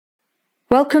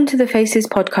Welcome to the Faces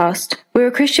podcast. We're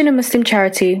a Christian and Muslim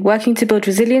charity working to build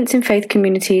resilience in faith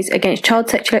communities against child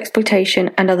sexual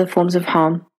exploitation and other forms of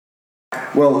harm.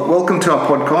 Well, welcome to our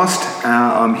podcast.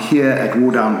 I'm here at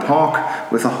Wardown Park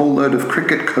with a whole load of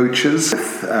cricket coaches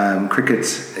with Cricket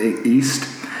East,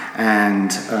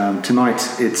 and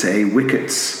tonight it's a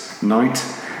Wicketz night.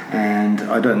 And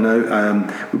I don't know,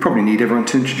 we probably need everyone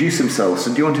to introduce themselves.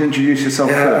 So do you want to introduce yourself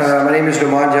first? My name is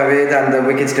Nauman, Javaid. I'm the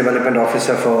Wicketz Development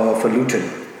Officer for Luton.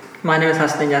 My name is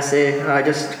Yassir. I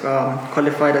just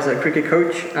qualified as a cricket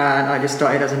coach and I just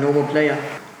started as a normal player.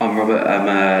 I'm Robert. I'm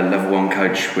a level 1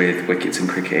 coach with Wicketz and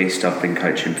Cricket East. I've been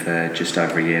coaching for just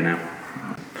over a year now.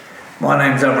 My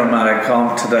name's Amran. Malik.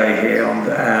 I'm today here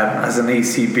as an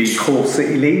ECB Core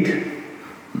City lead.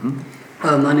 Mm-hmm.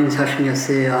 My name is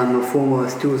Yassir. I'm a former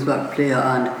Stewards back player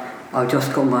and I've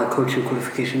just got my coaching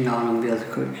qualification now and I'm going to be as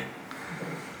a coach.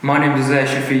 My name is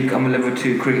Shafiq. I'm a level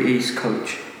 2 Cricket East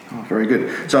coach. Oh, very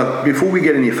good. So before we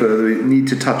get any further, we need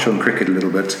to touch on cricket a little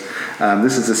bit.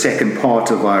 This is the second part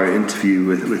of our interview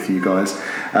with you guys.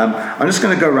 I'm just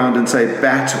going to go around and say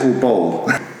bat or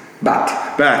bowl.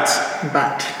 Bat. Bat.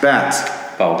 Bat.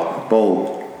 Bat. Bowl.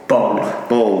 Bowl. Bowl.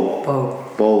 Bowl. Bowl.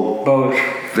 Bowl. Bowl.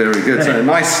 Very good. So a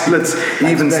nice split,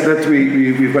 even split.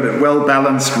 We've got a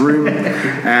well-balanced room,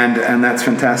 and that's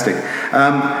fantastic.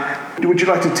 Would you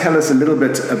like to tell us a little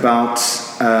bit about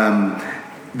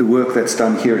the work that's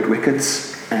done here at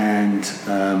Wicketz and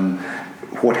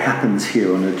what happens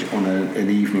here on an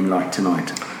evening like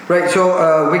tonight? Right, so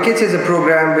Wicketz is a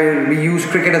program where we use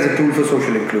cricket as a tool for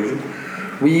social inclusion.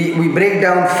 We break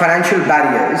down financial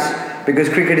barriers because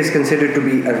cricket is considered to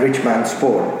be a rich man's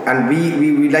sport, and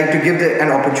we like to give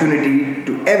an opportunity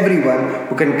to everyone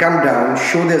who can come down,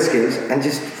 show their skills and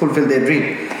just fulfill their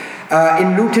dream.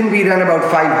 In Luton we run about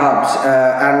 5 hubs,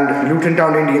 and Luton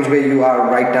Town Indians, where you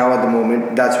are right now at the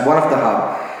moment, that's one of the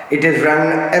hubs. It is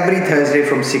run every Thursday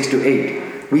from 6 to 8.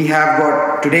 We have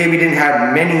got, today we didn't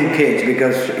have many kids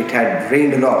because it had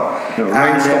rained a lot.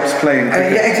 Rain stops playing.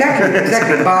 Yeah, exactly.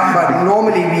 but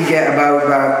normally we get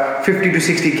about 50 to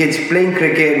 60 kids playing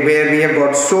cricket, where we have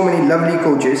got so many lovely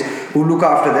coaches who look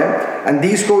after them. And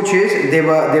these coaches, they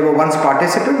were once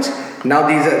participants. Now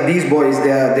these boys,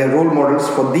 they're role models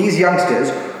for these youngsters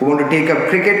who want to take up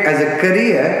cricket as a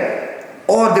career,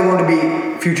 or they want to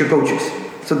be future coaches.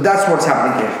 So that's what's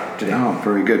happening here today. Oh,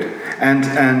 very good. And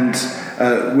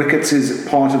Wicketz is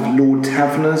part of Lord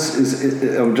Taverners.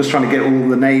 I'm just trying to get all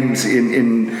the names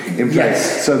in place.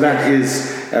 Yes. So that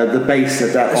is the base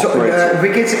that operates. So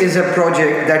Wicketz is a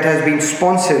project that has been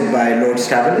sponsored by Lord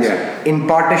Taverners in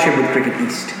partnership with Cricket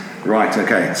East. Right,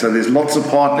 okay. So there's lots of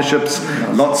partnerships,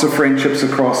 lots of friendships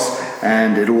across,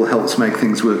 and it all helps make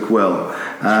things work well.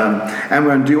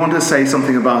 Amran, do you want to say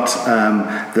something about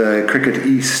the Cricket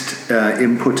East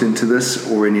input into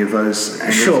this, or any of those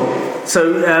angles? Sure.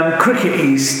 So Cricket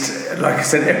East, like I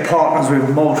said, it partners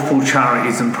with multiple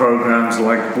charities and programs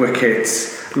like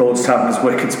Wicketz, Lord's Taverners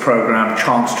Wicketz program,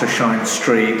 Chance to Shine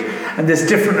Street, and there's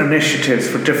different initiatives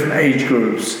for different age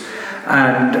groups.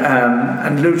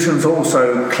 And Luton's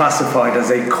also classified as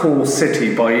a core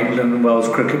city by England and Wales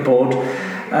Cricket Board,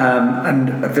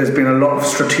 and there's been a lot of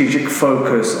strategic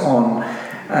focus on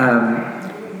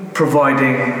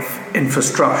providing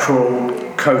infrastructural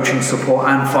coaching support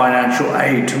and financial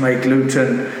aid to make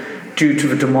Luton, due to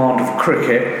the demand of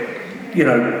cricket,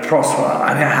 prosper,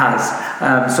 and it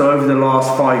has. So over the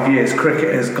last 5 years,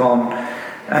 cricket has grown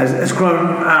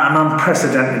at an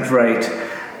unprecedented rate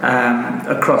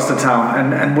across the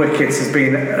town, and Wicketz has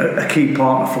been a key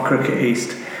partner for Cricket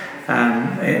East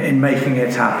in making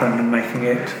it happen and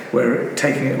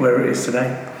taking it where it is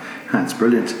today. That's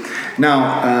brilliant.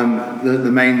 Now,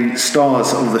 the main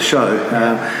stars of the show,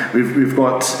 we've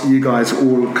got you guys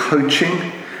all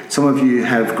coaching. Some of you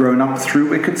have grown up through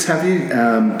Wicketz, have you?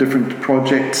 Different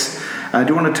projects. Do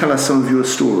you want to tell us some of your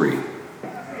story?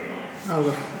 Shall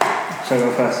I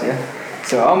go first, yeah?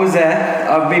 So I was there.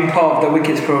 I've been part of the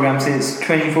Wicketz program since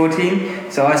 2014.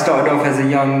 So I started off as a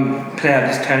young player,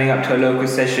 just turning up to a local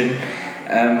session.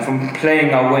 From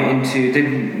playing, I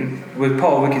was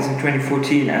part of Wicketz in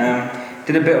 2014.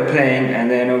 Did a bit of playing, and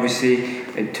then obviously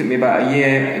it took me about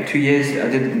 2 years. I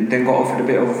then got offered a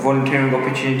bit of a volunteering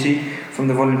opportunity. From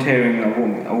the volunteering,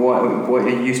 what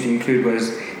it used to include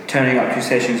was turning up to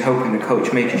sessions, helping the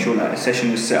coach, making sure that the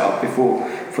session was set up before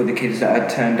for the kids that had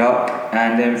turned up.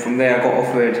 And then from there I got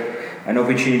offered an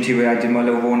opportunity where I did my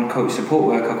level 1 coach support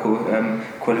worker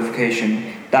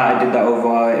qualification. I did that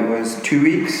over, it was 2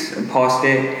 weeks, and passed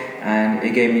it, and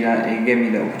it gave me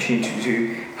the opportunity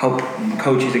to help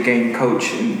coaches again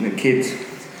coach the kids.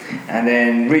 And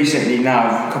then recently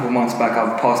now, a couple of months back,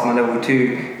 I've passed my level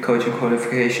 2 coaching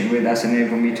qualification, where that's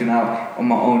enabled me to now on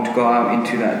my own to go out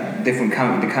into that different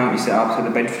county, the county setup, so the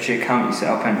Bedfordshire county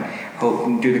setup, and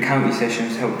help do the county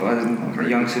sessions, help the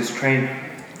youngsters train.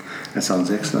 That sounds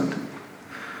excellent.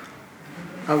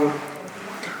 I will.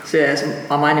 So yes,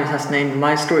 my name is Hasnain.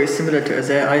 My story is similar to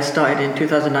Azir. I started in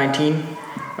 2019,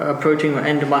 approaching the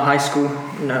end of my high school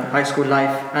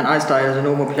life, and I started as a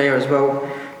normal player as well.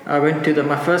 I went to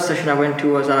my first session I went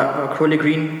to was at Crawley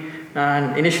Green,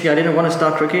 and initially I didn't want to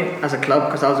start cricket as a club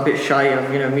because I was a bit shy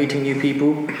of meeting new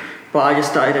people, but I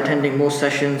just started attending more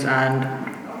sessions and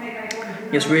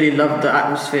just really loved the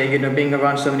atmosphere, being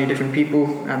around so many different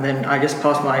people. And then I just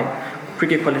passed my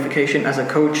cricket qualification as a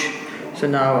coach. So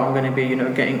now I'm going to be,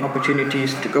 getting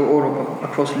opportunities to go all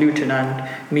across Luton and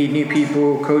meet new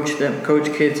people, coach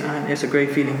kids, and it's a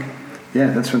great feeling.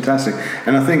 Yeah, that's fantastic.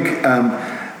 And I think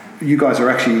you guys are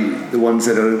actually the ones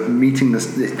that are meeting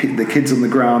the kids on the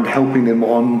ground, helping them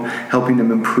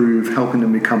improve, helping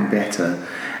them become better.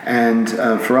 And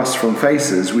for us from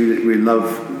Faces, we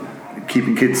love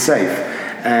keeping kids safe,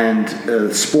 and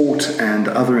sport and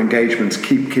other engagements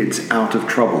keep kids out of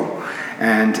trouble.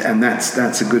 And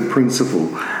that's a good principle.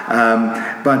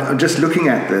 But just looking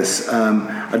at this,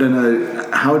 I don't know,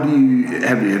 how do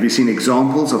have you seen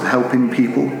examples of helping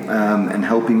people and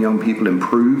helping young people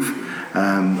improve?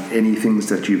 Any things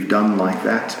that you've done like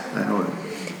that?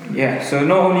 Yeah, so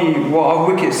not only what our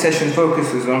Wicketz session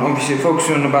focuses on, obviously it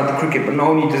focuses on about the cricket, but not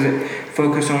only does it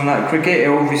focus on like cricket,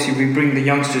 obviously we bring the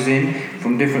youngsters in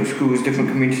from different schools, different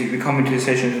communities. We come into the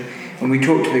sessions and we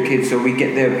talk to the kids, so we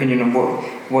get their opinion on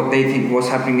what they think, what's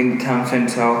happening in the town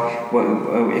centre,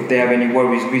 if they have any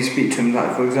worries. We speak to them.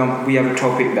 Like, for example, we have a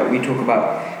topic that we talk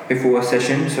about before a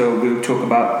session, so we'll talk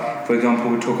about, for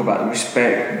example,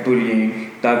 respect,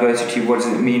 bullying, diversity. What does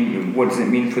it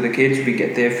mean for the kids? We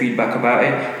get their feedback about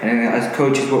it, and as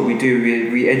coaches, what we do,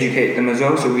 we educate them as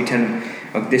well. So we tell them,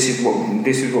 this is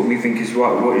what we think is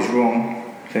right, what is wrong.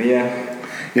 So yeah.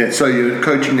 Yeah, so you're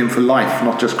coaching them for life,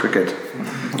 not just cricket.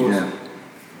 Of course. Yeah.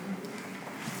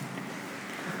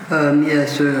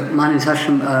 So my name is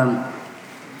Hashim.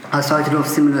 I started off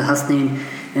similar to Hasnain.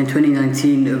 In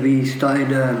 2019, we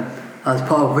started as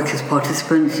part of Wicketz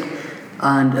participants,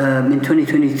 and in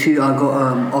 2022 I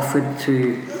got offered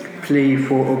to play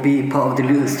for or be part of the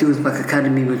Luton Steelsback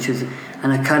Academy, which is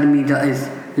an academy that is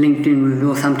linked in with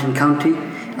Northampton County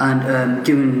and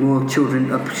giving more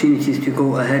children opportunities to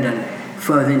go ahead and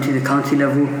further into the county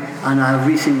level. And I have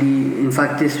recently, in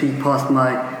fact this week, passed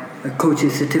my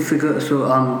coaching certificate,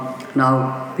 so I'm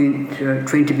now being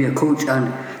trained to be a coach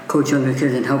and coach younger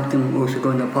kids and help them also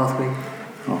go in that pathway.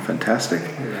 Oh, fantastic.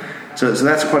 So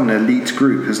that's quite an elite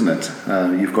group, isn't it?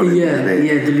 You've got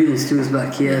the Luton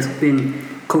Steelsback has been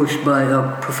coached by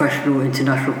a professional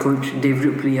international coach, Dave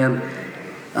Ripley, and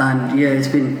it's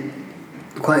been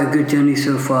quite a good journey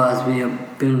so far, as we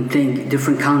have been playing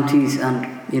different counties and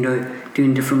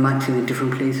doing different matches in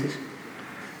different places.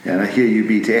 Yeah, and I hear you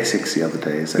beat Essex the other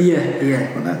day. Is that?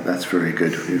 Yeah. Well, that's very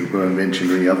good. We won't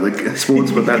mention any other sports,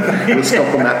 but we'll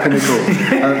stop on that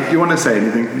pinnacle. Do you want to say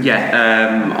anything?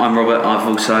 Yeah, I'm Robert. I've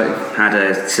also had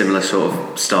a similar sort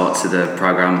of start to the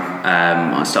programme.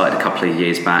 I started a couple of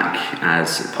years back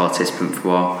as a participant for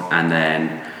a while, and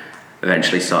then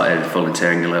eventually started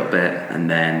volunteering a little bit, and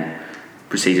then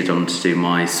proceeded on to do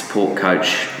my support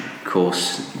coach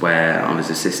course, where I was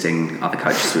assisting other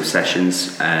coaches with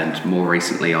sessions, and more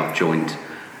recently I've joined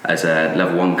as a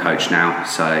level 1 coach now,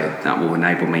 so that will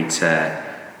enable me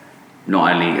to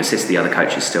not only assist the other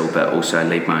coaches still, but also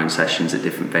lead my own sessions at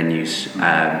different venues.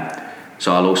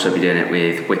 So I'll also be doing it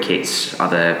with Wicketz,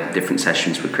 other different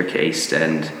sessions with Cricket East,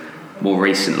 and more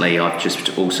recently I've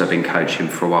just also been coaching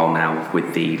for a while now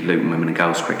with the Luton Women and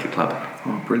Girls Cricket Club.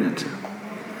 Oh, brilliant.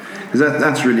 Because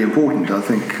that's really important. I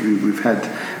think we've had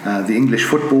the English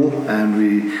football, and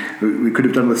we could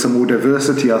have done with some more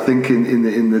diversity, I think,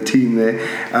 in the team there.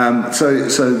 So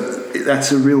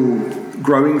that's a real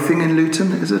growing thing in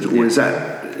Luton, is it? Or is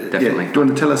that... Definitely. Yeah, do you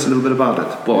want to tell us a little bit about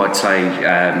it? Well, I'd say,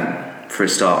 for a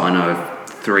start, I know of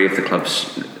 3 of the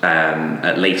clubs,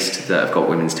 at least, that have got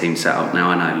women's teams set up now.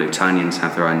 I know Lutonians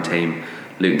have their own team.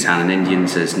 Luton Town and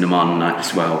Indians, as Nauman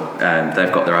as well.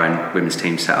 They've got their own women's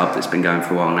team set up that's been going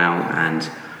for a while now, and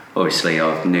obviously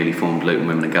our newly formed Luton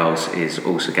Women and Girls is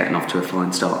also getting off to a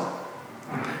flying start.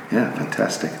 Yeah,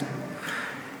 fantastic.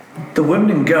 The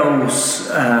Women and Girls,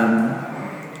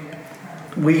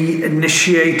 we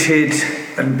initiated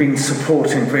and been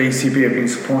supporting for ACB, have been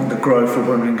supporting the growth of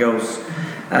Women and Girls.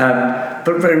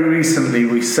 But very recently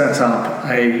we set up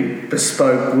a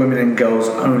bespoke Women and Girls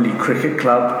only cricket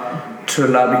club to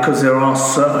allow, because there are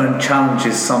certain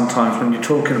challenges sometimes when you're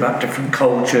talking about different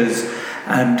cultures,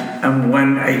 and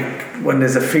when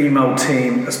there's a female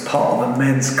team as part of a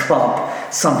men's club,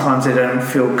 sometimes they don't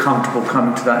feel comfortable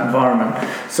coming to that environment.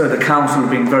 So the council have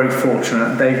been very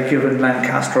fortunate. They've given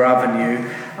Lancaster Avenue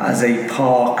as a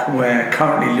park where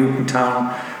currently Luton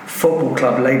Town Football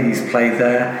Club ladies play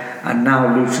there, and now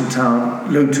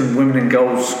Luton Women and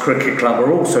Girls Cricket Club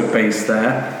are also based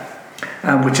there.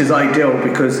 Which is ideal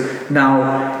because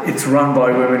now it's run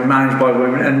by women, managed by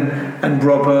women, and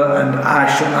Robert and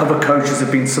Ash and other coaches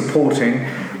have been supporting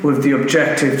with the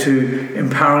objective to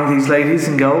empowering these ladies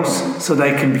and girls so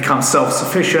they can become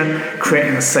self-sufficient,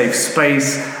 creating a safe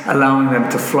space, allowing them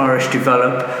to flourish,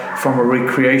 develop from a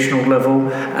recreational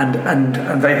level, and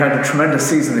they've had a tremendous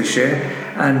season this year,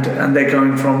 and they're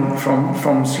going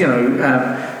from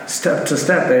step to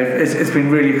step. It's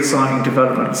been really exciting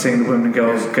development seeing the women and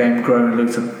girls game grow in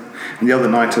Luton. And the other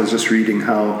night I was just reading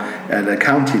how at a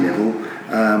county level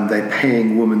they're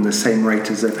paying women the same rate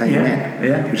as they're paying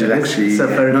men, which is actually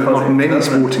not in many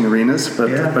sporting arenas, but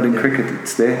in cricket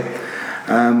it's there.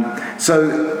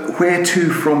 So where to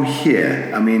from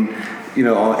here? I mean,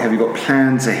 have you got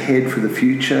plans ahead for the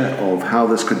future of how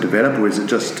this could develop, or is it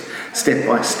just step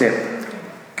by step?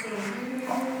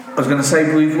 I was going to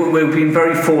say we've been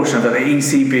very fortunate that the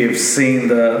ECB have seen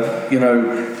the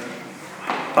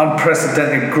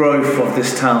unprecedented growth of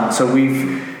this town. So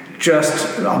we've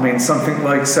something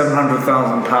like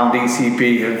 £700,000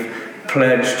 ECB have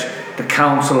pledged. The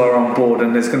council are on board,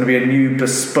 and there's going to be a new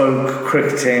bespoke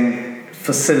cricketing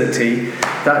facility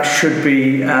that should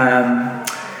be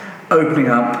opening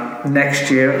up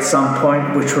next year at some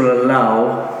point, which will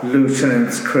allow Luton and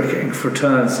its cricketing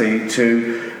fraternity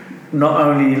to not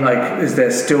only is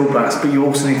there still bats, but you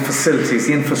also need facilities.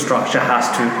 The infrastructure has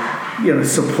to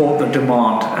support the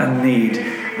demand and need,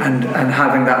 and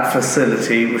having that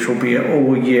facility, which will be an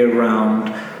all year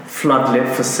round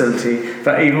floodlit facility,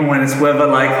 that even when it's weather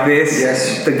like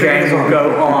this, the game will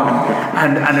go on,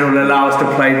 and it will allow us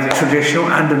to play the traditional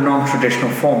and the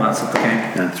non-traditional formats of the game.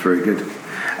 Yeah, that's very good.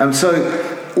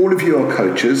 So all of you are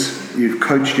coaches. You've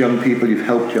coached young people, you've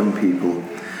helped young people.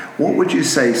 What would you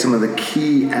say some of the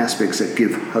key aspects that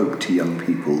give hope to young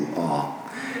people are?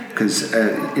 Because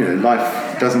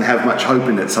life doesn't have much hope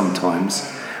in it sometimes.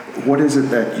 What is it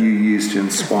that you use to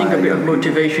inspire? I think a bit of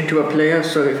motivation to a player.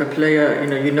 So if a player,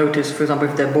 you notice, for example,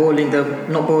 if they're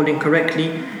not bowling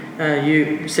correctly,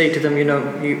 you say to them,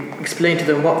 you explain to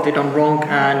them what they've done wrong,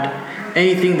 and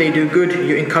anything they do good,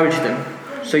 you encourage them.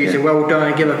 So you say, well done,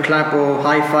 and give a clap or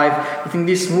high five. I think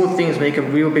these small things make a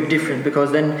real big difference,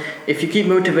 because then if you keep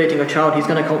motivating a child, he's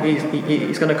going to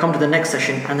come to the next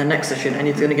session and the next session, and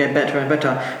he's going to get better and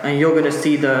better, and you're going to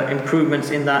see the improvements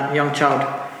in that young child.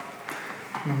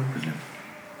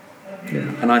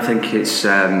 And I think it's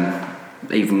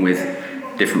even with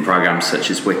different programs such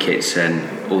as Wicketz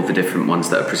and all the different ones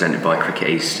that are presented by Cricket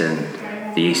East and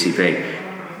the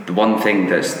ECB, the one thing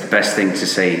that's the best thing to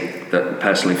see, that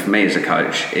personally for me as a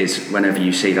coach, is whenever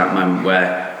you see that moment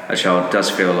where a child does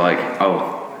feel like,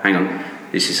 oh, hang on,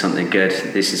 this is something good,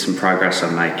 this is some progress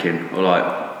I'm making,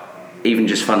 or even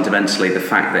just fundamentally the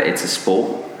fact that it's a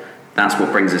sport, that's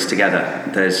what brings us together.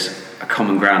 There's a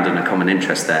common ground and a common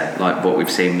interest there, like what we've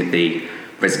seen with the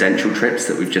residential trips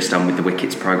that we've just done with the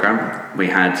Wicketz programme. We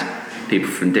had people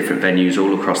from different venues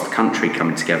all across the country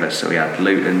coming together, so we had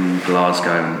Luton,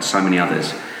 Glasgow and so many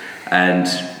others. And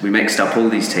we mixed up all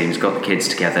these teams, got the kids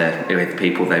together with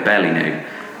people they barely knew,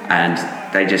 and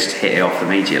they just hit it off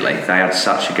immediately. They had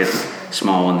such a good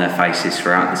smile on their faces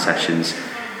throughout the sessions,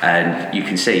 and you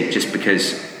can see, just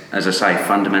because, as I say,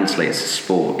 fundamentally it's a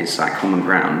sport, it's that common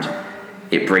ground,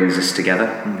 it brings us together,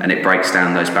 and it breaks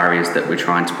down those barriers that we're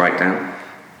trying to break down.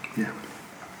 Yeah.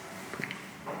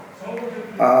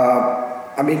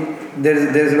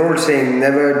 There's an old saying,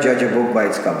 never judge a book by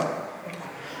its cover.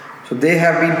 So there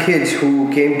have been kids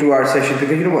who came to our session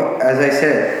because, as I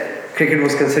said, cricket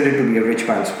was considered to be a rich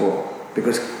man's sport,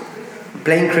 because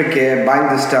playing cricket, buying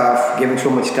the stuff, giving so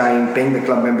much time, paying the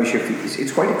club membership fees,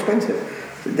 it's quite expensive.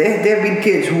 So there have been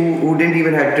kids who didn't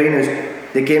even have trainers.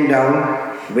 They came down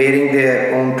wearing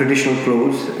their own traditional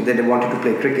clothes that they wanted to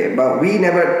play cricket, but we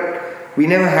never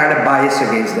had a bias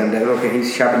against them. That okay,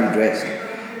 he's shabbily dressed,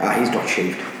 he's not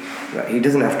shaved, right? He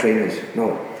doesn't have trainers.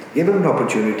 No, give him an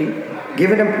opportunity, give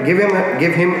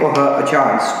him or her a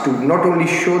chance to not only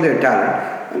show their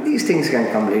talent, and these things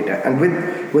can come later. And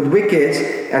with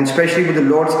Wicketz, and especially with the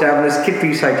Lord Stavener's kit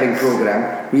recycling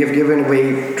program, we have given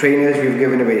away trainers, we've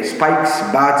given away spikes,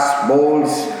 bats,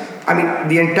 balls. I mean,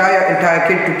 the entire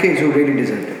kit to kids who really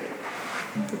deserved it.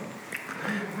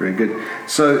 Very good.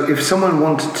 So if someone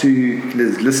wanted to,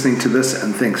 is listening to this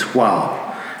and thinks,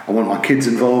 wow, I want my kids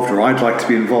involved, or I'd like to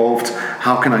be involved,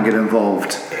 how can I get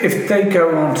involved? If they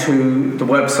go onto the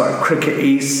website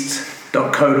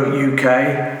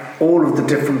cricketeast.co.uk, all of the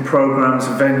different programs,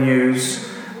 venues,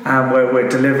 where we're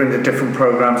delivering the different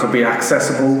programs will be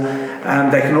accessible.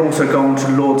 And they can also go onto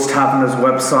Lord's Taverner's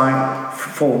website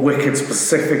for Wicketz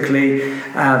specifically,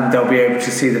 and they'll be able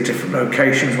to see the different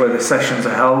locations where the sessions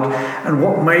are held. And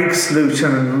what makes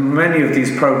Luton and many of these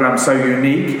programs so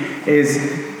unique is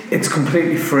it's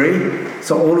completely free.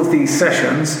 So all of these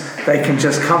sessions, they can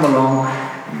just come along.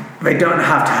 They don't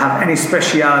have to have any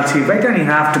speciality. They don't even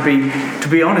have to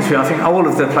be honest with you, I think all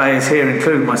of the players here,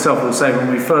 including myself, will say when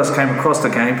we first came across the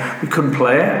game, we couldn't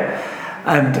play it.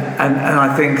 And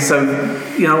I think so,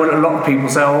 you know, a lot of people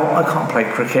say, oh, I can't play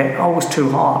cricket, oh, it's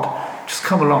too hard. Just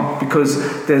come along, because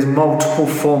there's multiple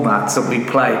formats that we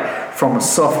play, from a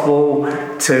softball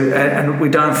to, and we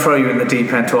don't throw you in the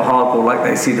deep end to a hardball like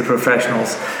they see the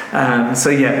professionals. So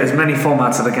yeah, there's many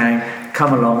formats of the game.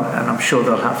 Come along, and I'm sure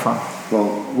they'll have fun.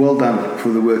 Well done for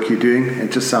the work you're doing. It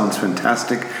just sounds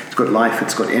fantastic. It's got life,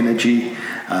 it's got energy,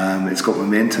 it's got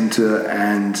momentum to it,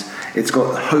 and it's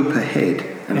got hope ahead.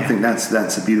 And I think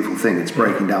that's a beautiful thing. It's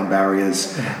breaking down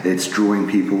barriers. It's drawing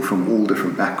people from all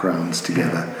different backgrounds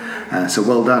together. So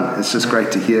well done. It's just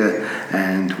great to hear,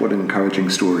 and what an encouraging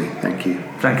story. Thank you.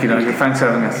 Thank you, Nigel. Thanks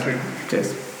for having us.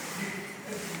 Cheers.